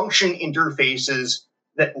function interfaces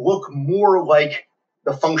that look more like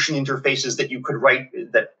the function interfaces that you could write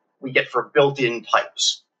that we get for built-in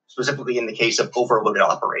types, specifically in the case of overloaded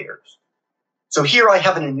operators. So here I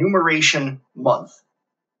have an enumeration month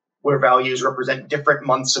where values represent different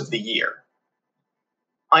months of the year.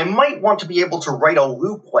 I might want to be able to write a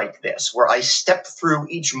loop like this where I step through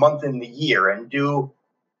each month in the year and do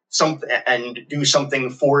something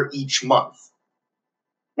for each month.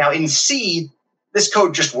 Now in C, this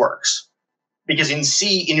code just works because in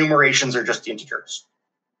C, enumerations are just integers.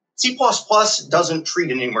 C++ doesn't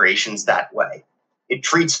treat enumerations that way. It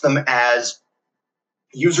treats them as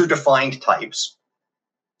user-defined types.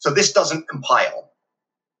 So this doesn't compile.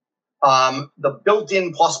 The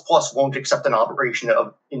built-in ++ won't accept an operation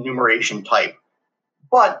of enumeration type,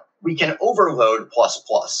 but we can overload ++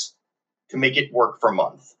 to make it work for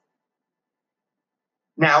month.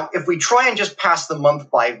 Now, if we try and just pass the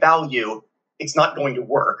month by value, it's not going to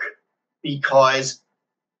work because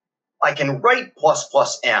I can write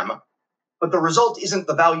 ++m, but the result isn't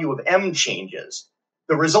the value of m changes.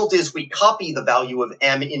 The result is we copy the value of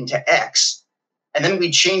m into x, and then we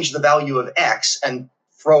change the value of x and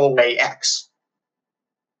throw away x.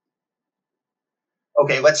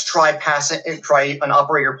 Okay, let's try an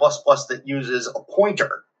operator ++ that uses a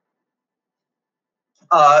pointer.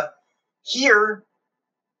 Here,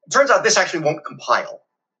 it turns out this actually won't compile.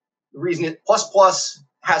 The reason is ++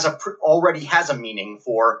 already has a meaning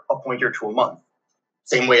for a pointer to a month.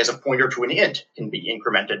 Same way as a pointer to an int can be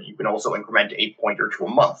incremented, you can also increment a pointer to a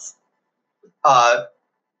month.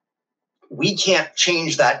 We can't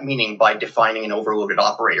change that meaning by defining an overloaded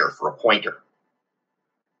operator for a pointer.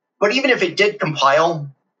 But even if it did compile,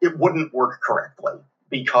 it wouldn't work correctly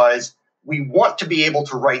because we want to be able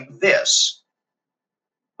to write this,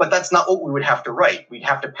 but that's not what we would have to write. We'd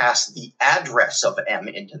have to pass the address of m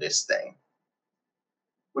into this thing,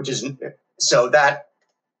 so that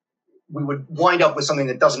we would wind up with something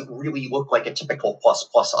that doesn't really look like a typical ++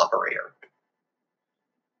 operator.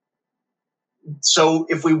 So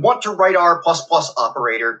if we want to write our ++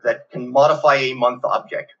 operator that can modify a month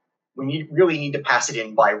object, we really need to pass it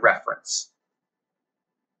in by reference.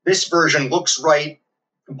 This version looks right,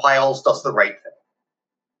 compiles, does the right thing.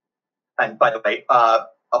 And by the way, a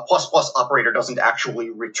 ++ operator doesn't actually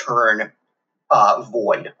return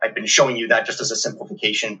void. I've been showing you that just as a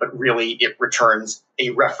simplification, but really it returns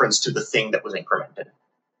a reference to the thing that was incremented.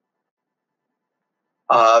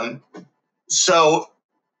 So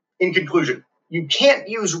in conclusion, you can't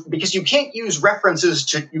use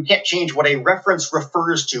references you can't change what a reference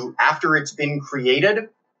refers to after it's been created.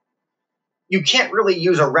 You can't really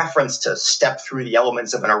use a reference to step through the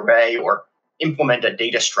elements of an array or implement a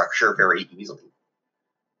data structure very easily.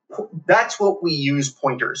 That's what we use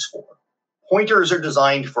pointers for. Pointers are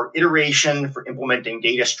designed for iteration, for implementing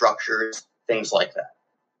data structures, things like that.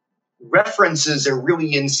 References are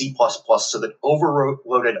really in C++ so that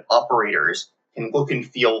overloaded operators can look and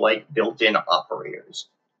feel like built-in operators.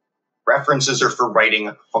 References are for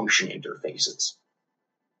writing function interfaces.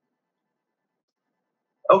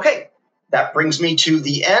 Okay, that brings me to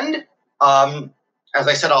the end. As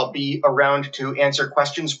I said, I'll be around to answer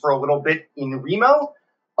questions for a little bit in Remo.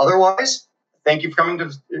 Otherwise, thank you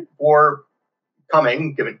for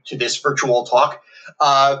coming to this virtual talk.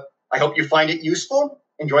 I hope you find it useful.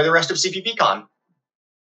 Enjoy the rest of CppCon.